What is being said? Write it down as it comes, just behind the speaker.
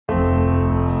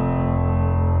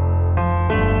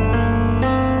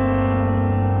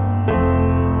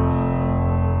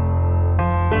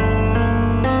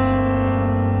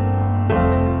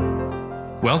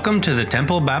Welcome to the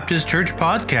Temple Baptist Church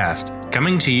podcast,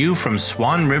 coming to you from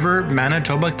Swan River,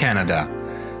 Manitoba, Canada.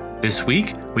 This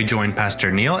week, we join Pastor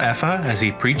Neil Effa as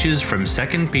he preaches from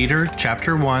 2 Peter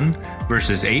chapter 1,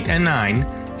 verses 8 and 9,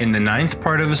 in the 9th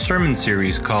part of a sermon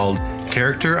series called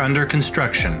Character Under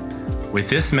Construction, with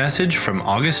this message from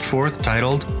August 4th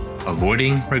titled,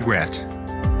 Avoiding Regret.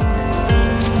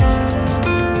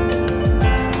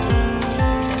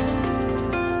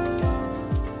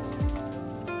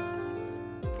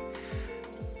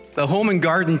 The Home and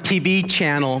Garden TV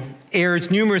channel airs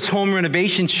numerous home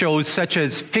renovation shows such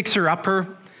as Fixer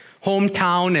Upper,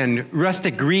 Hometown, and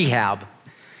Rustic Rehab.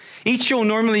 Each show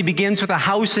normally begins with a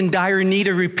house in dire need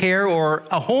of repair or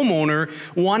a homeowner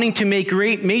wanting to make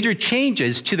major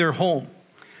changes to their home.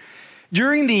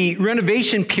 During the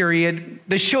renovation period,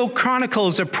 the show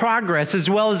chronicles the progress as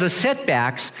well as the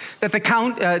setbacks that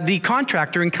the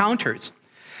contractor encounters.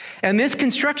 And this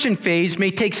construction phase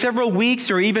may take several weeks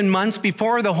or even months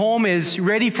before the home is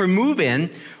ready for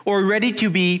move-in or ready to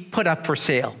be put up for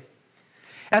sale.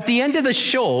 At the end of the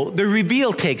show, the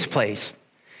reveal takes place.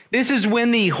 This is when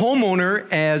the homeowner,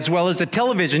 as well as the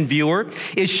television viewer,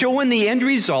 is shown the end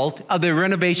result of the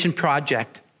renovation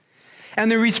project.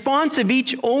 And the response of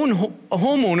each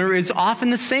homeowner is often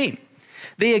the same.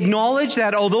 They acknowledge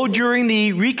that although during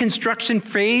the reconstruction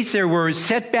phase there were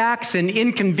setbacks and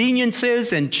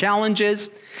inconveniences and challenges,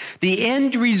 the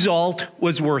end result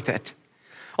was worth it.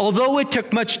 Although it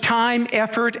took much time,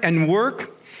 effort, and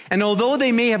work, and although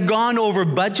they may have gone over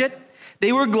budget,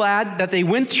 they were glad that they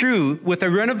went through with the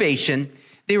renovation.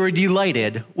 They were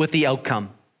delighted with the outcome.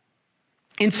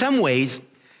 In some ways,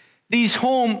 these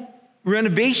home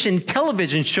renovation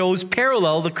television shows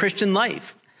parallel the Christian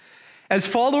life. As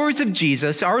followers of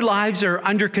Jesus, our lives are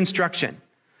under construction.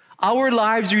 Our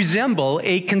lives resemble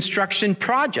a construction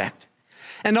project.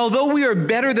 And although we are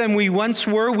better than we once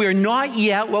were, we are not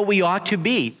yet what we ought to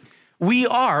be. We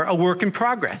are a work in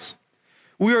progress.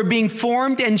 We are being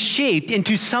formed and shaped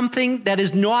into something that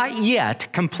is not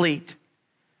yet complete.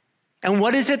 And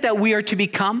what is it that we are to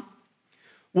become?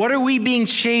 What are we being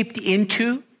shaped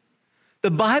into?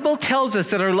 The Bible tells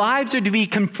us that our lives are to be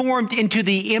conformed into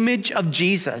the image of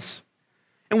Jesus.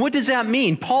 And what does that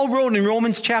mean? Paul wrote in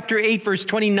Romans chapter 8, verse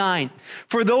 29,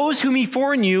 "For those whom he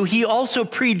foreknew, he also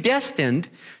predestined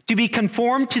to be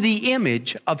conformed to the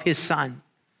image of his Son."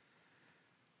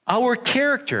 Our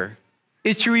character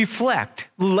is to reflect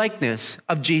the likeness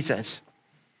of Jesus.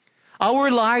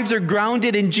 Our lives are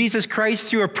grounded in Jesus Christ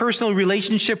through a personal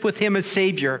relationship with him as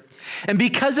Savior. And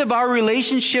because of our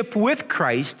relationship with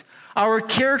Christ, our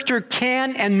character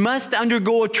can and must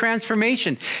undergo a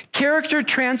transformation. Character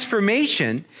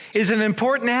transformation is an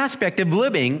important aspect of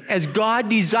living as God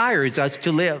desires us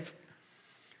to live.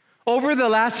 Over the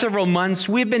last several months,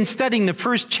 we've been studying the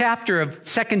first chapter of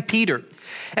 2 Peter.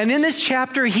 And in this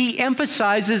chapter, he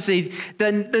emphasizes the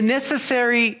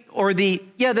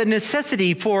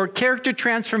necessity for character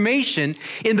transformation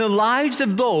in the lives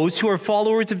of those who are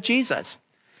followers of Jesus.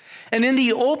 And in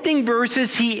the opening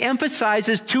verses, he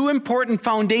emphasizes two important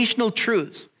foundational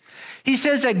truths. He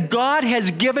says that God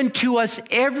has given to us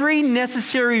every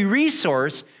necessary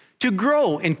resource to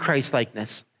grow in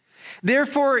Christ-likeness.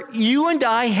 Therefore, you and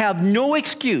I have no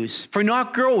excuse for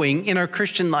not growing in our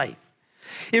Christian life.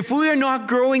 If we are not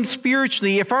growing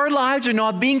spiritually, if our lives are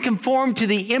not being conformed to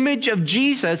the image of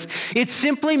Jesus, it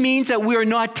simply means that we are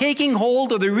not taking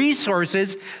hold of the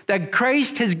resources that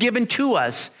Christ has given to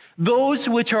us, those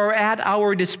which are at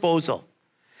our disposal.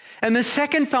 And the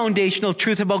second foundational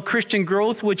truth about Christian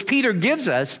growth, which Peter gives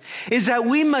us, is that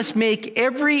we must make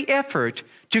every effort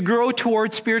to grow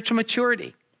toward spiritual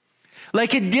maturity.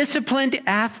 Like a disciplined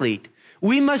athlete,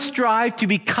 we must strive to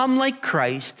become like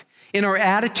Christ in our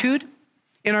attitude,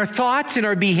 in our thoughts, in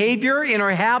our behavior, in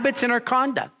our habits, in our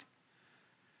conduct.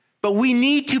 But we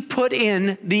need to put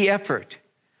in the effort.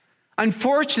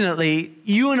 Unfortunately,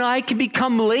 you and I can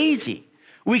become lazy.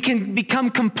 We can become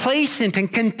complacent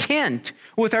and content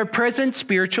with our present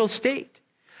spiritual state.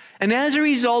 And as a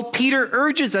result, Peter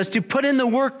urges us to put in the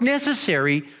work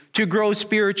necessary to grow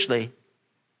spiritually.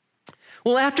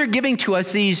 Well, after giving to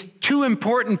us these two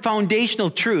important foundational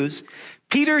truths,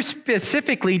 Peter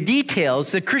specifically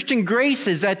details the Christian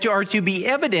graces that are to be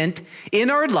evident in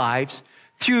our lives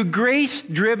through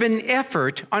grace-driven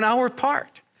effort on our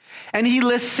part. And he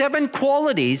lists 7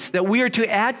 qualities that we are to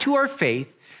add to our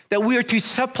faith, that we are to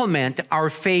supplement our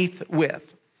faith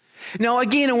with. Now,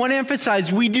 again, I want to emphasize,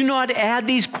 we do not add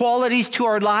these qualities to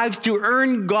our lives to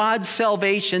earn God's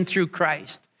salvation through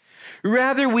Christ.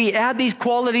 Rather, we add these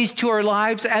qualities to our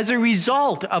lives as a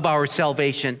result of our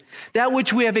salvation, that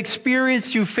which we have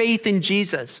experienced through faith in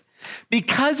Jesus.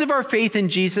 Because of our faith in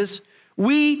Jesus,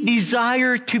 We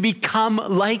desire to become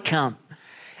like him.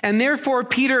 And therefore,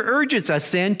 Peter urges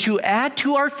us then to add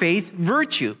to our faith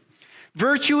virtue.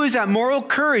 Virtue is that moral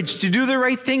courage to do the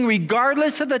right thing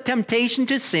regardless of the temptation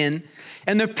to sin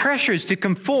and the pressures to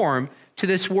conform to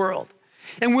this world.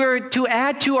 And we're to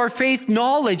add to our faith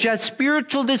knowledge, as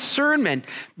spiritual discernment,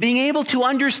 being able to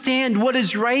understand what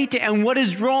is right and what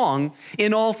is wrong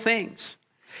in all things.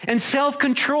 And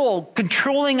self-control,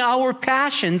 controlling our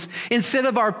passions instead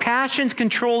of our passions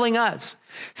controlling us.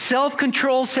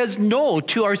 Self-control says no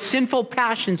to our sinful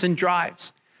passions and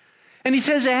drives. And he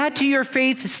says, add to your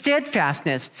faith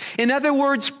steadfastness. In other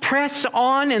words, press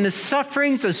on in the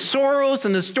sufferings, the sorrows,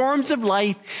 and the storms of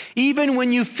life, even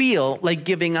when you feel like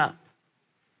giving up.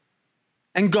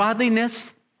 And godliness?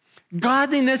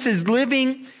 Godliness is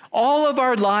living all of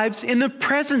our lives in the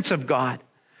presence of God,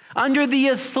 under the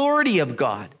authority of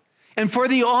God, and for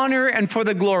the honor and for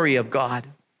the glory of God.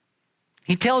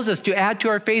 He tells us to add to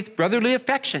our faith brotherly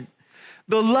affection,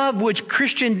 the love which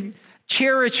Christians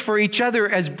cherish for each other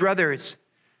as brothers.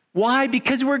 Why?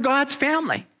 Because we're God's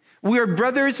family. We are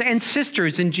brothers and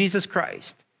sisters in Jesus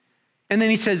Christ. And then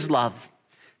he says love.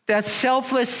 That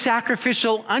selfless,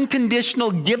 sacrificial,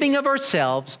 unconditional giving of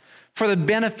ourselves for the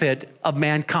benefit of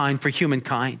mankind, for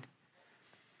humankind.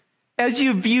 As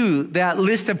you view that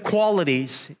list of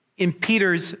qualities in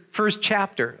Peter's first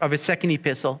chapter of his second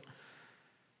epistle,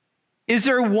 is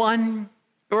there one,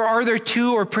 or are there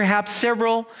two, or perhaps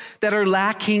several that are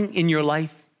lacking in your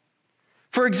life?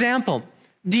 For example,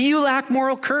 do you lack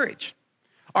moral courage?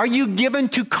 Are you given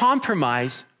to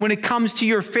compromise when it comes to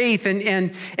your faith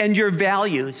and your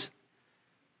values?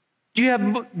 Do you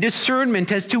have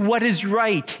discernment as to what is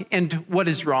right and what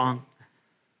is wrong?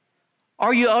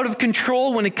 Are you out of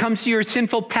control when it comes to your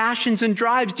sinful passions and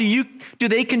drives? Do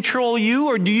they control you,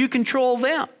 or do you control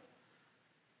them?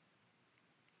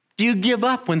 Do you give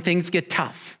up when things get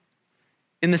tough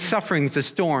in the sufferings, the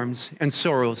storms, and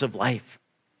sorrows of life?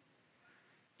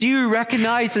 Do you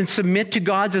recognize and submit to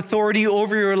God's authority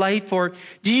over your life, or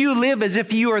do you live as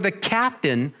if you are the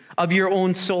captain of your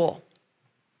own soul?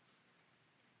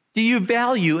 Do you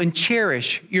value and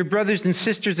cherish your brothers and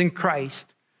sisters in Christ?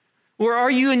 Or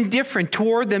are you indifferent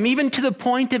toward them, even to the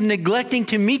point of neglecting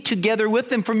to meet together with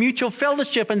them for mutual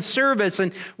fellowship and service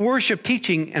and worship,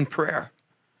 teaching, and prayer?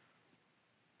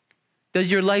 Does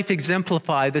your life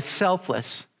exemplify the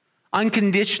selfless,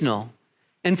 unconditional,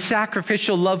 and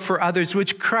sacrificial love for others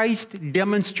which Christ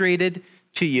demonstrated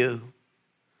to you?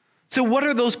 So what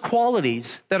are those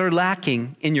qualities that are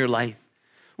lacking in your life?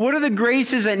 What are the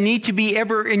graces that need to be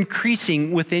ever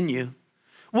increasing within you?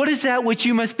 What is that which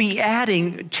you must be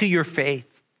adding to your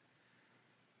faith?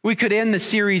 We could end the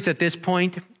series at this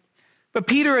point, but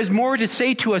Peter has more to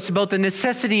say to us about the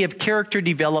necessity of character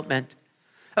development,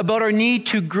 about our need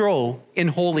to grow in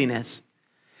holiness.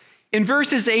 In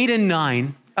verses 8 and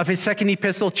 9 of his second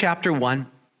epistle, chapter 1,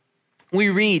 we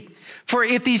read, "For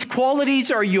if these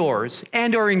qualities are yours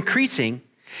and are increasing,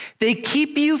 they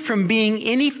keep you from being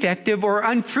ineffective or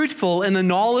unfruitful in the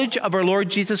knowledge of our Lord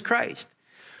Jesus Christ.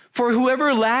 For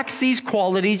whoever lacks these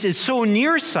qualities is so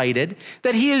nearsighted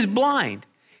that he is blind,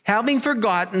 having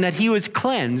forgotten that he was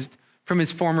cleansed from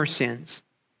his former sins."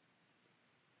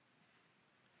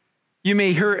 You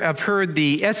may have heard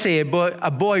the essay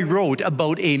a boy wrote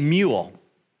about a mule.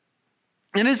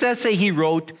 In his essay, he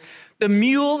wrote, "The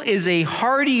mule is a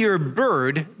hardier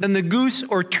bird than the goose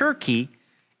or turkey,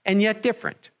 and yet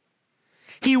different.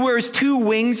 He wears 2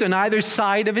 wings on either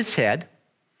side of his head.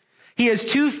 He has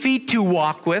 2 feet to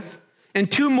walk with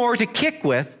and 2 more to kick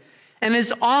with, and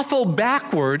is awful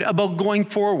backward about going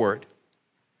forward."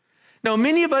 Now,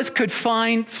 many of us could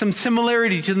find some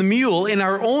similarity to the mule in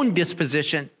our own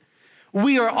disposition.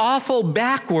 We are awful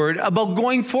backward about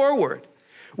going forward.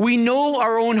 We know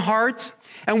our own hearts,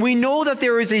 and we know that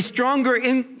there is a stronger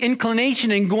inclination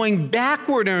in going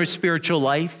backward in our spiritual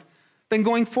life than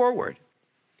going forward.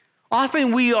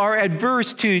 Often we are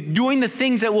adverse to doing the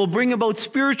things that will bring about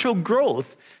spiritual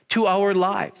growth to our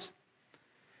lives.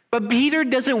 But Peter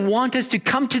doesn't want us to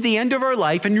come to the end of our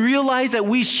life and realize that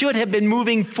we should have been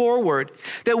moving forward,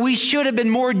 that we should have been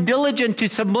more diligent to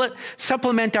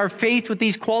supplement our faith with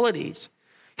these qualities.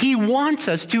 He wants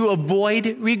us to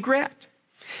avoid regret.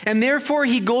 And therefore,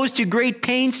 he goes to great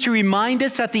pains to remind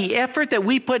us that the effort that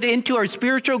we put into our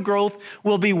spiritual growth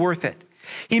will be worth it.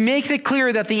 He makes it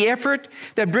clear that the effort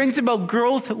that brings about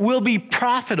growth will be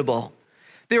profitable.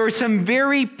 There are some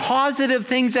very positive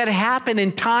things that happen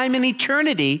in time and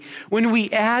eternity when we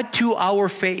add to our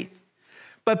faith.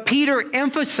 But Peter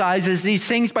emphasizes these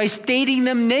things by stating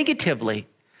them negatively.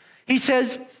 He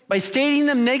says, by stating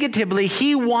them negatively,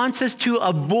 he wants us to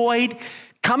avoid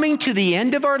coming to the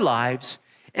end of our lives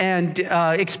and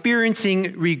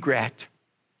experiencing regret.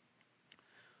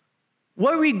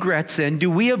 What regrets then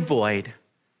do we avoid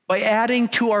by adding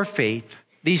to our faith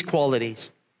these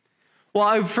qualities?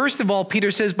 Well, first of all,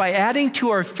 Peter says, by adding to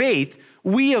our faith,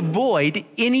 we avoid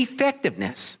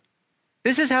ineffectiveness.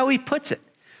 This is how he puts it.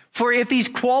 For if these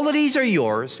qualities are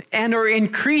yours and are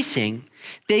increasing,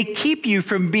 they keep you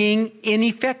from being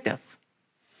ineffective.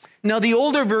 Now, the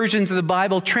older versions of the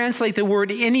Bible translate the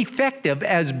word ineffective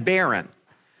as barren.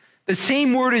 The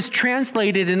same word is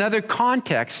translated in other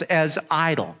contexts as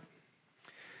idle.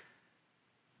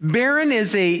 Barren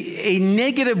is a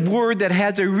negative word that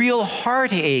has a real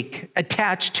heartache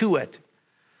attached to it.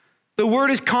 The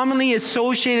word is commonly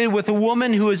associated with a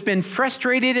woman who has been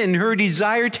frustrated in her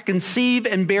desire to conceive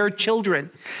and bear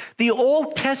children. The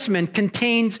Old Testament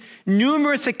contains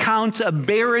numerous accounts of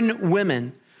barren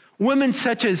women, women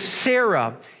such as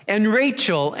Sarah and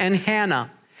Rachel and Hannah.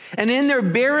 And in their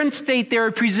barren state, they are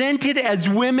presented as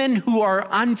women who are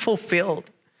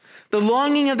unfulfilled. The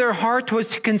longing of their heart was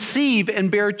to conceive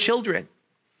and bear children.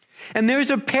 And there's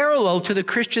a parallel to the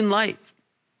Christian life.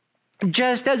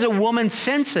 Just as a woman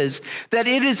senses that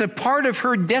it is a part of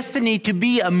her destiny to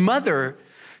be a mother,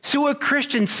 so a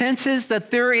Christian senses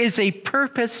that there is a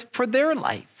purpose for their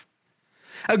life.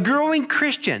 A growing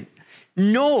Christian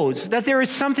knows that there is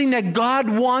something that God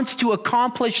wants to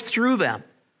accomplish through them.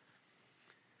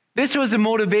 This was the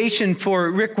motivation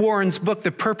for Rick Warren's book,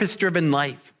 The Purpose-Driven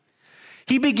Life.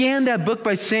 He began that book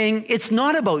by saying, it's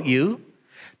not about you.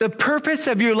 The purpose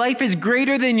of your life is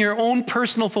greater than your own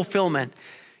personal fulfillment,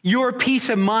 your peace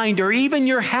of mind, or even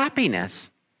your happiness.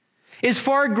 It's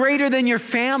far greater than your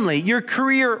family, your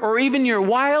career, or even your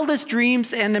wildest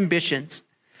dreams and ambitions.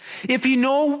 If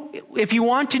you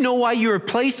want to know why you are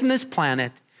placed on this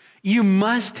planet, you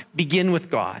must begin with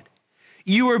God.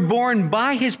 You were born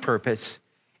by his purpose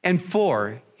and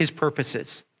for his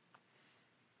purposes.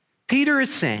 Peter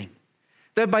is saying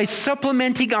that by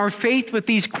supplementing our faith with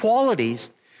these qualities,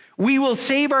 we will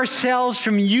save ourselves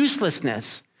from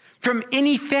uselessness, from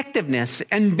ineffectiveness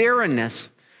and barrenness.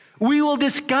 We will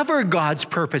discover God's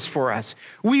purpose for us.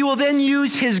 We will then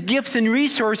use his gifts and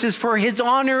resources for his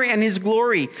honor and his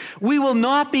glory. We will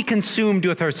not be consumed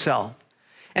with ourselves.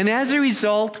 And as a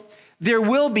result, there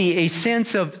will be a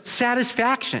sense of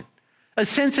satisfaction, a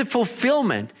sense of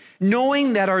fulfillment,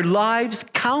 knowing that our lives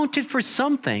counted for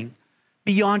something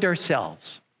beyond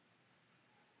ourselves.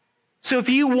 So if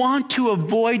you want to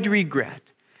avoid regret,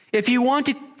 if you want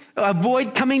to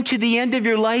avoid coming to the end of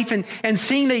your life and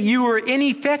seeing that you were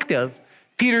ineffective,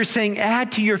 Peter's saying,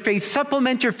 add to your faith,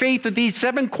 supplement your faith with these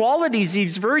 7 qualities,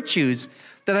 these virtues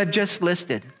that I've just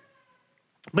listed.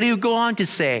 But he would go on to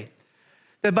say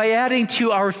that by adding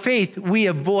to our faith, we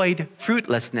avoid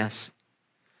fruitlessness.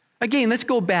 Again, let's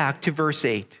go back to verse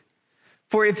 8.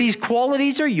 For if these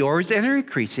qualities are yours and are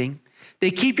increasing, they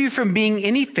keep you from being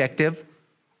ineffective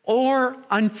or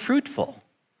unfruitful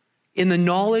in the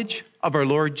knowledge of our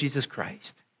Lord Jesus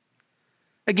Christ.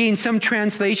 Again, some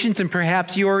translations, and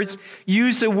perhaps yours,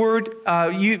 use the word,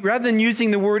 rather than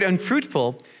using the word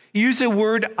unfruitful, use the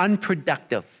word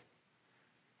unproductive.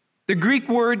 The Greek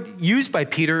word used by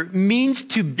Peter means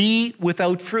to be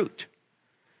without fruit.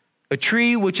 A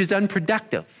tree which is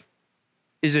unproductive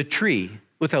is a tree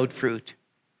without fruit.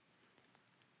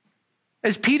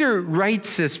 As Peter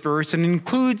writes this verse and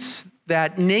includes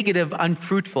that negative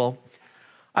unfruitful,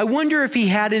 I wonder if he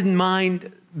had in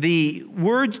mind the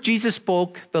words Jesus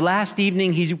spoke the last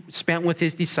evening he spent with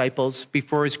his disciples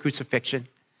before his crucifixion.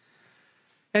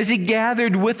 As he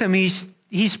gathered with them,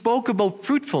 he spoke about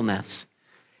fruitfulness.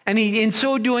 And in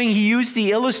so doing, he used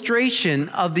the illustration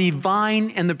of the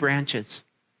vine and the branches.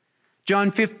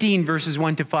 John 15, verses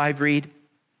 1 to 5 read,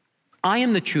 I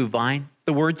am the true vine,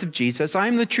 the words of Jesus. I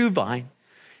am the true vine,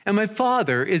 and my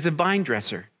Father is a vine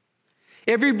dresser.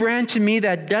 Every branch in me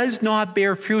that does not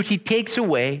bear fruit, he takes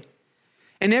away.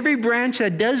 And every branch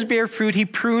that does bear fruit, he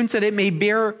prunes that it may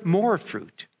bear more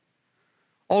fruit.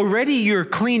 Already you are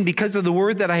clean because of the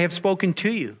word that I have spoken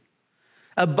to you.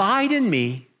 Abide in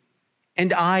me,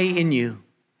 and I in you.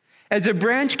 As a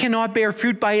branch cannot bear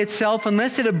fruit by itself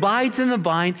unless it abides in the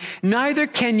vine, neither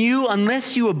can you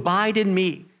unless you abide in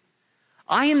me.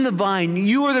 I am the vine,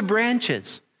 you are the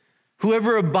branches.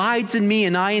 Whoever abides in me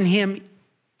and I in him,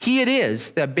 he it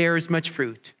is that bears much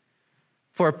fruit.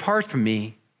 For apart from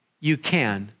me, you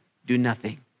can do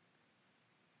nothing.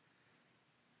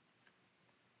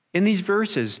 In these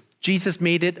verses, Jesus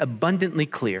made it abundantly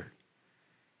clear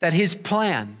that his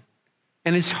plan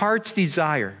and his heart's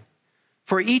desire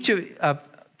for each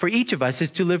of us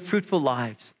is to live fruitful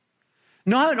lives.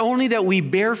 Not only that we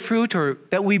bear fruit or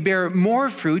that we bear more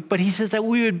fruit, but he says that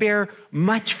we would bear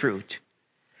much fruit.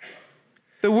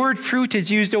 The word fruit is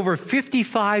used over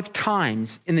 55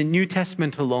 times in the New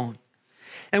Testament alone.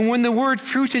 And when the word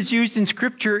fruit is used in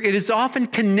Scripture, it is often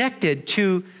connected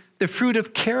to the fruit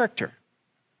of character.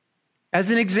 As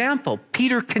an example,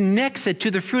 Peter connects it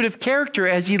to the fruit of character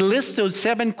as he lists those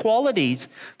 7 qualities,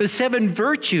 the 7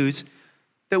 virtues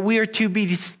that we are to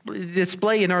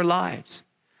display in our lives.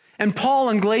 And Paul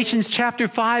in Galatians chapter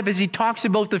 5, as he talks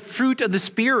about the fruit of the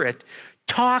Spirit,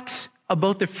 talks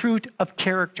about the fruit of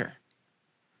character.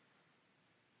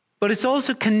 But it's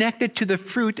also connected to the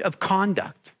fruit of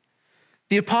conduct.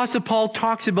 The Apostle Paul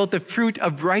talks about the fruit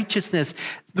of righteousness,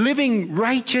 living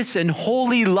righteous and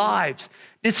holy lives,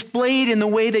 displayed in the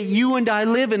way that you and I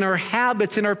live, in our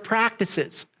habits and our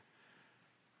practices.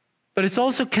 But it's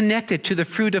also connected to the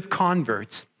fruit of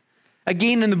converts.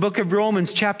 Again, in the book of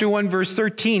Romans, chapter 1, verse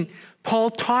 13,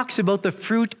 Paul talks about the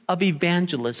fruit of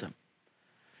evangelism.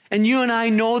 And you and I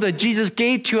know that Jesus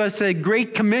gave to us a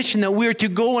great commission that we're to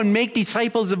go and make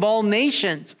disciples of all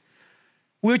nations.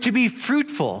 We're to be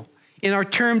fruitful in our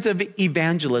terms of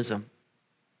evangelism.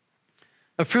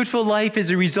 A fruitful life is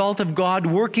a result of God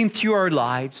working through our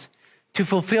lives to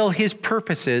fulfill his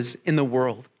purposes in the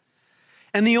world.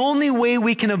 And the only way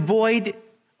we can avoid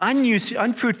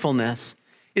unfruitfulness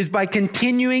is by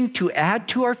continuing to add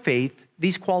to our faith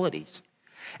these qualities.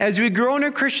 As we grow in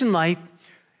our Christian life,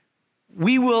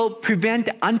 we will prevent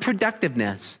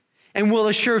unproductiveness and will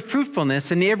assure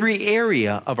fruitfulness in every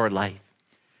area of our life.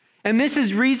 And this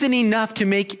is reason enough to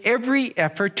make every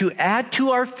effort to add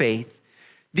to our faith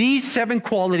these 7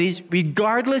 qualities,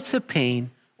 regardless of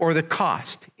pain or the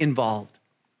cost involved.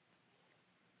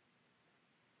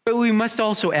 But we must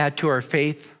also add to our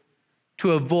faith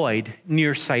to avoid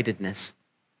nearsightedness.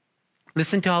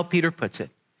 Listen to how Peter puts it.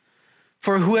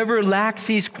 For whoever lacks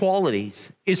these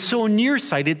qualities is so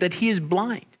nearsighted that he is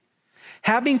blind,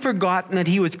 having forgotten that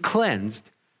he was cleansed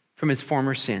from his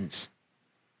former sins.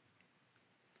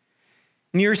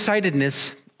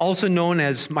 Nearsightedness, also known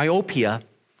as myopia,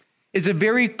 is a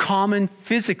very common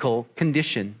physical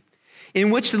condition in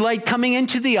which the light coming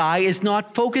into the eye is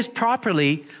not focused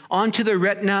properly onto the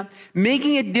retina,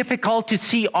 making it difficult to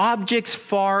see objects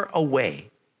far away.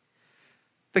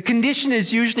 The condition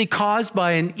is usually caused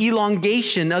by an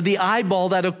elongation of the eyeball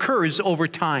that occurs over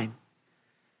time.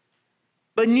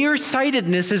 But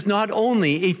nearsightedness is not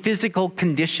only a physical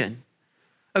condition.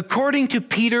 According to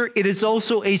Peter, it is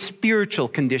also a spiritual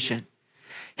condition.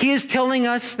 He is telling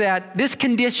us that this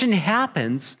condition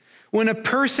happens when a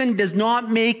person does not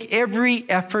make every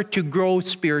effort to grow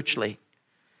spiritually.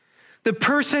 The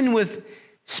person with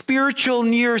spiritual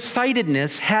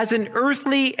nearsightedness has an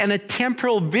earthly and a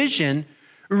temporal vision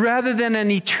rather than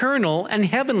an eternal and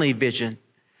heavenly vision.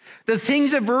 The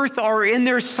things of earth are in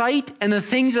their sight, and the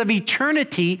things of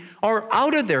eternity are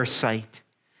out of their sight.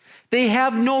 They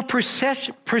have no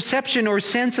perception or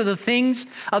sense of the things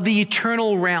of the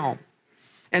eternal realm.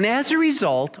 And as a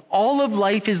result, all of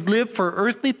life is lived for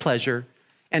earthly pleasure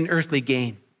and earthly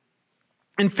gain.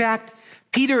 In fact,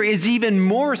 Peter is even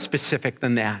more specific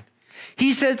than that.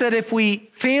 He says that if we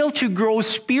fail to grow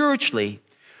spiritually,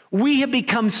 we have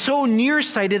become so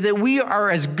nearsighted that we are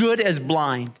as good as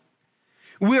blind.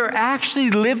 We are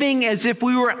actually living as if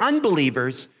we were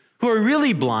unbelievers who are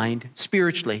really blind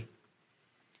spiritually.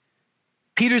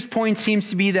 Peter's point seems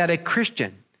to be that a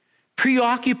Christian,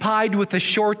 preoccupied with the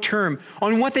short term,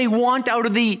 on what they want out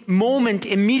of the moment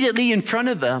immediately in front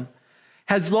of them,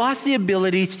 has lost the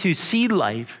ability to see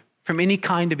life from any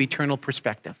kind of eternal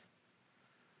perspective.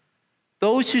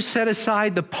 Those who set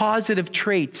aside the positive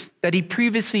traits that he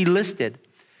previously listed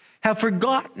have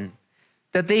forgotten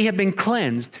that they have been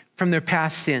cleansed from their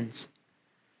past sins.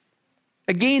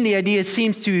 Again, the idea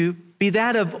seems to be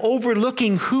that of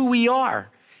overlooking who we are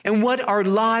and what our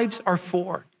lives are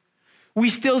for.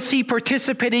 We still see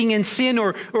participating in sin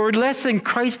or less than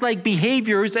Christ-like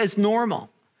behaviors as normal.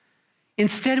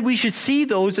 Instead, we should see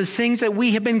those as things that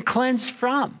we have been cleansed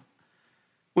from,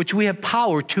 which we have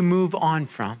power to move on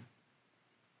from.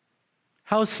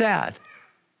 How sad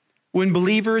when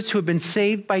believers who have been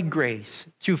saved by grace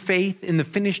through faith in the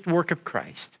finished work of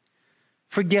Christ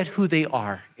forget who they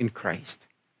are in Christ.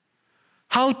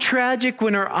 How tragic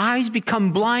when our eyes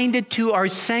become blinded to our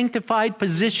sanctified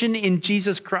position in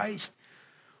Jesus Christ.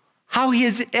 How he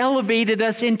has elevated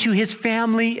us into his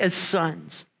family as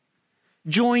sons,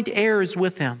 joint heirs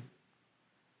with him.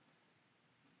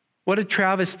 What a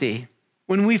travesty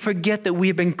when we forget that we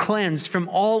have been cleansed from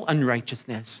all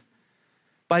unrighteousness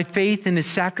by faith in his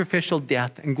sacrificial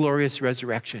death and glorious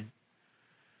resurrection.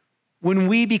 When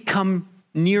we become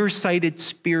nearsighted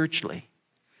spiritually,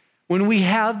 when we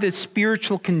have this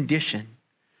spiritual condition,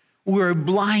 we're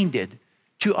blinded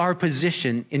to our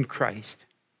position in Christ.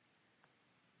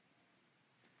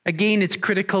 Again, it's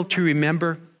critical to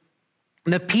remember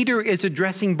that Peter is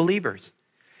addressing believers,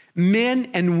 men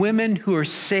and women who are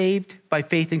saved by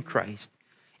faith in Christ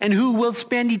and who will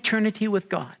spend eternity with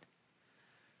God.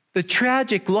 The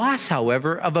tragic loss,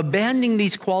 however, of abandoning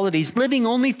these qualities, living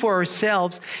only for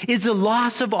ourselves, is a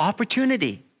loss of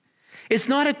opportunity. It's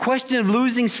not a question of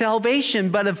losing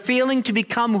salvation, but of failing to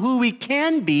become who we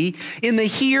can be in the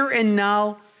here and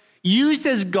now, used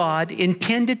as God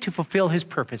intended to fulfill his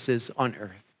purposes on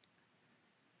earth.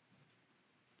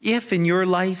 If in your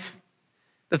life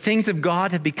the things of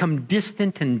God have become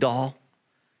distant and dull,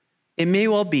 it may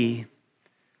well be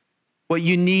what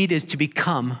you need is to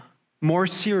become more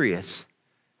serious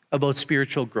about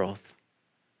spiritual growth.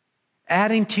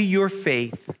 Adding to your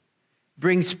faith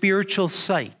brings spiritual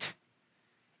sight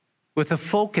with a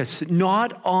focus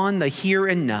not on the here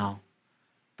and now,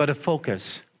 but a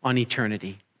focus on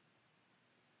eternity.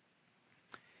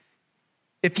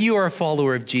 If you are a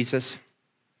follower of Jesus,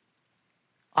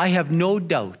 I have no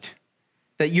doubt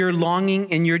that your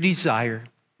longing and your desire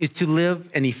is to live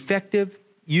an effective,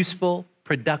 useful,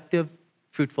 productive,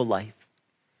 fruitful life.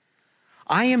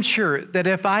 I am sure that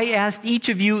if I asked each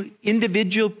of you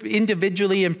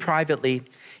individually and privately,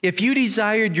 if you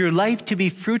desired your life to be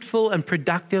fruitful and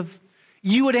productive,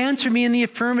 you would answer me in the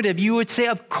affirmative. You would say,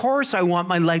 of course I want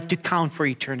my life to count for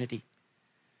eternity.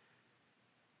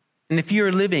 And if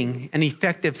you're living an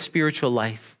effective spiritual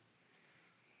life,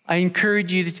 I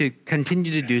encourage you to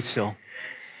continue to do so.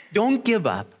 Don't give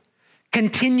up.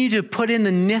 Continue to put in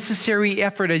the necessary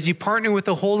effort as you partner with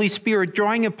the Holy Spirit,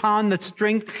 drawing upon the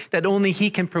strength that only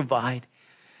he can provide.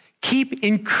 Keep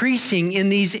increasing in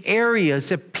these areas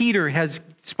that Peter has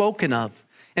spoken of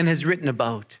and has written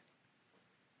about.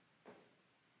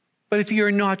 But if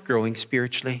you're not growing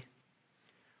spiritually,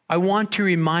 I want to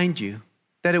remind you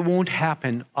that it won't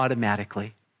happen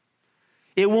automatically.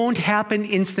 It won't happen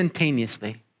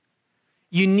instantaneously.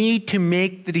 You need to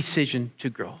make the decision to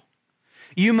grow.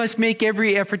 You must make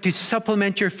every effort to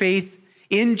supplement your faith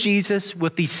in Jesus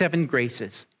with these 7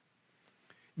 graces.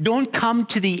 Don't come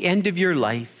to the end of your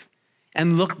life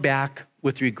and look back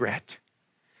with regret,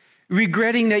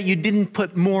 regretting that you didn't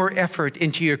put more effort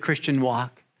into your Christian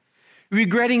walk,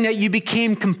 regretting that you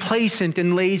became complacent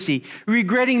and lazy,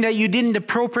 regretting that you didn't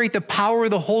appropriate the power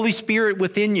of the Holy Spirit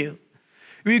within you,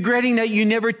 regretting that you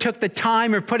never took the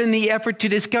time or put in the effort to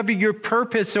discover your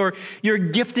purpose or your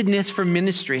giftedness for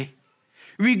ministry,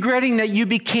 regretting that you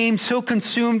became so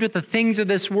consumed with the things of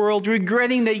this world,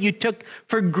 regretting that you took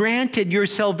for granted your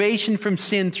salvation from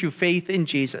sin through faith in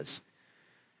Jesus,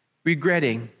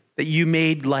 regretting that you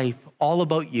made life all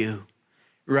about you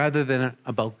rather than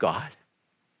about God.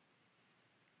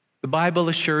 The Bible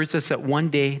assures us that one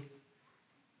day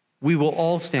we will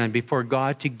all stand before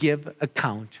God to give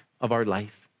account of our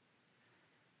life.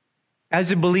 As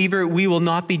a believer, we will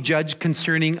not be judged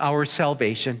concerning our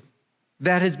salvation.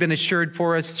 That has been assured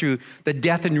for us through the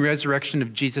death and resurrection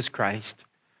of Jesus Christ.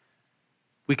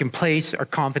 We can place our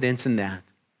confidence in that.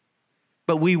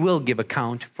 But we will give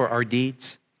account for our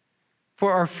deeds,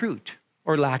 for our fruit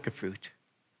or lack of fruit.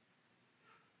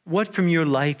 What from your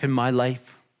life and my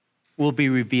life will be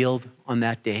revealed on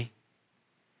that day?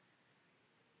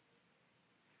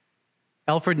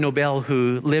 Alfred Nobel,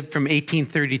 who lived from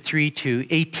 1833 to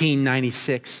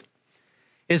 1896,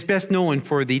 is best known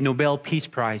for the Nobel Peace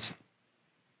Prize.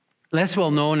 Less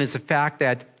well known is the fact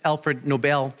that Alfred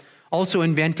Nobel also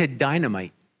invented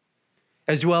dynamite.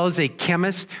 As well as a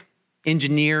chemist,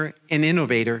 engineer, and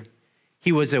innovator,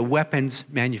 he was a weapons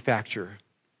manufacturer.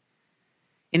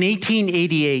 In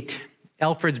 1888,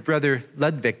 Alfred's brother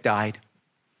Ludwig died.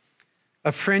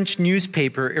 A French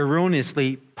newspaper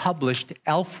erroneously published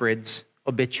Alfred's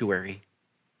obituary.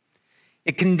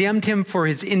 It condemned him for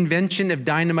his invention of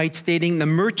dynamite, stating, "The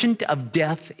merchant of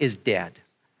death is dead."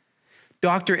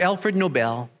 Dr. Alfred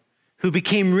Nobel, who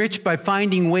became rich by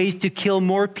finding ways to kill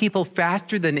more people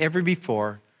faster than ever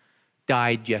before,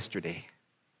 died yesterday.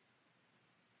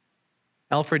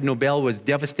 Alfred Nobel was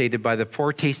devastated by the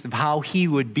foretaste of how he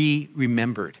would be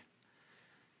remembered.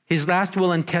 His last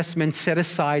will and testament set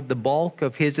aside the bulk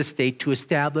of his estate to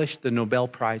establish the Nobel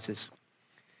Prizes.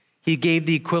 He gave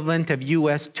the equivalent of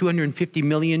US $250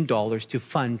 million to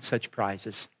fund such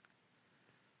prizes.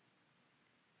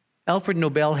 Alfred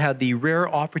Nobel had the rare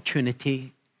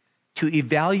opportunity to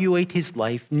evaluate his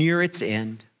life near its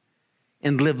end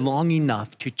and live long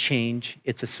enough to change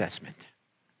its assessment.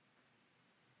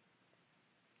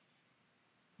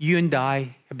 You and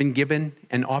I have been given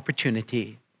an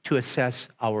opportunity to assess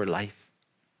our life.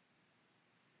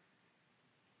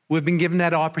 We've been given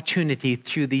that opportunity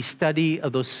through the study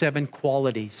of those 7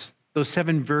 qualities, those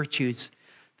 7 virtues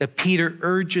that Peter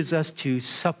urges us to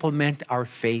supplement our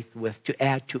faith with, to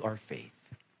add to our faith.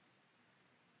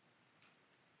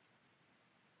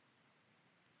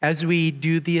 As we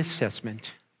do the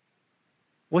assessment,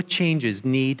 what changes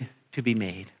need to be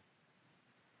made?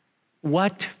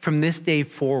 What from this day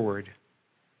forward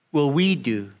will we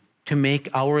do to make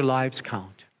our lives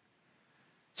count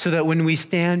so that when we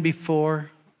stand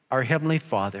before our Heavenly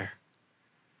Father,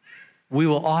 we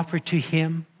will offer to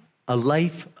Him a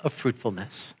life of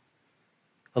fruitfulness,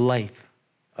 a life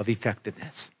of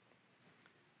effectiveness?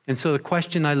 And so the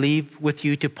question I leave with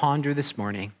you to ponder this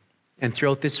morning and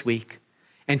throughout this week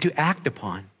and to act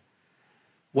upon,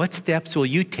 what steps will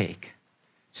you take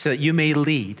so that you may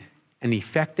lead an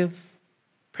effective,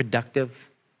 productive,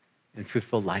 and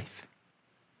fruitful life?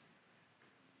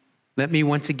 Let me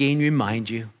once again remind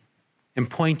you and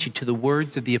point you to the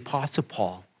words of the Apostle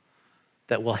Paul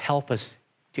that will help us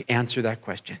to answer that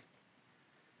question.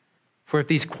 For if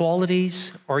these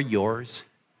qualities are yours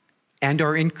and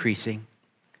are increasing,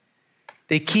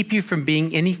 they keep you from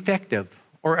being ineffective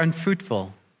or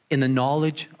unfruitful in the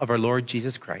knowledge of our Lord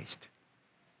Jesus Christ.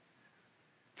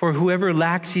 For whoever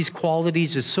lacks these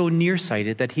qualities is so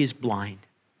nearsighted that he is blind,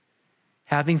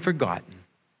 having forgotten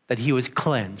that he was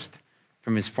cleansed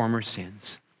from his former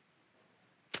sins.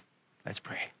 Let's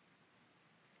pray.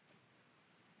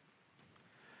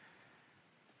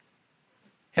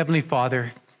 Heavenly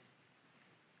Father,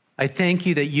 I thank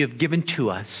you that you have given to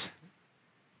us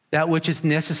that which is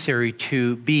necessary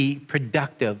to be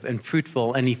productive and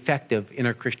fruitful and effective in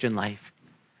our Christian life.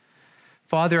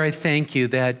 Father, I thank you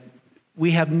that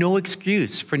we have no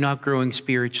excuse for not growing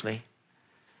spiritually.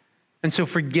 And so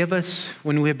forgive us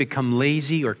when we have become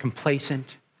lazy or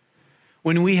complacent,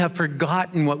 when we have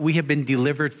forgotten what we have been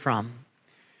delivered from,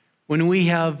 when we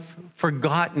have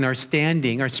forgotten our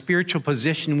standing, our spiritual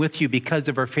position with you because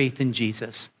of our faith in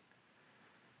Jesus.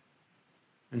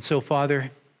 And so, Father,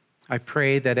 I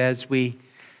pray that we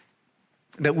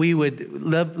would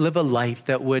live a life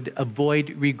that would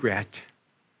avoid regret,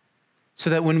 so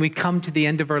that when we come to the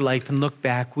end of our life and look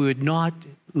back, we would not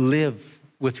live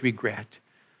with regret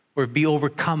or be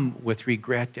overcome with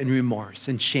regret and remorse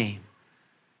and shame,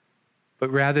 but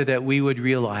rather that we would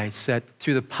realize that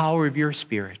through the power of your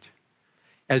Spirit,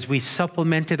 as we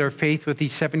supplemented our faith with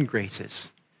these 7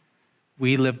 graces,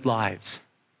 we lived lives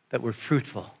that were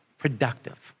fruitful,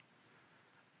 productive,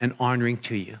 and honoring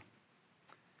to you.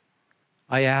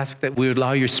 I ask that we would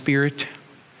allow your Spirit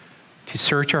to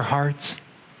search our hearts,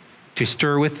 to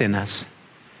stir within us,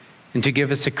 and to give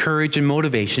us the courage and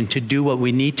motivation to do what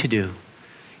we need to do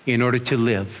in order to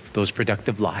live those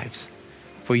productive lives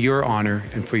for your honor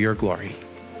and for your glory.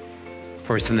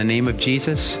 For it's in the name of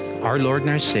Jesus, our Lord and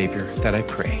our Savior, that I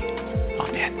pray.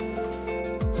 Amen.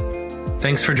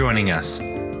 Thanks for joining us.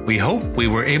 We hope we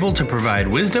were able to provide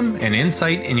wisdom and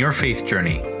insight in your faith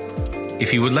journey.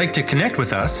 If you would like to connect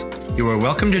with us, you are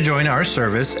welcome to join our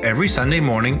service every Sunday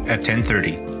morning at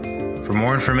 10:30. For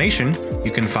more information,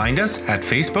 you can find us at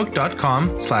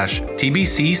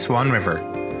facebook.com/TBC Swan River.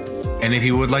 And if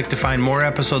you would like to find more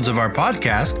episodes of our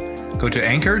podcast, go to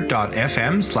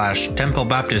anchor.fm/Temple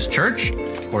Baptist Church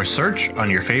or search on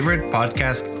your favorite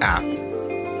podcast app.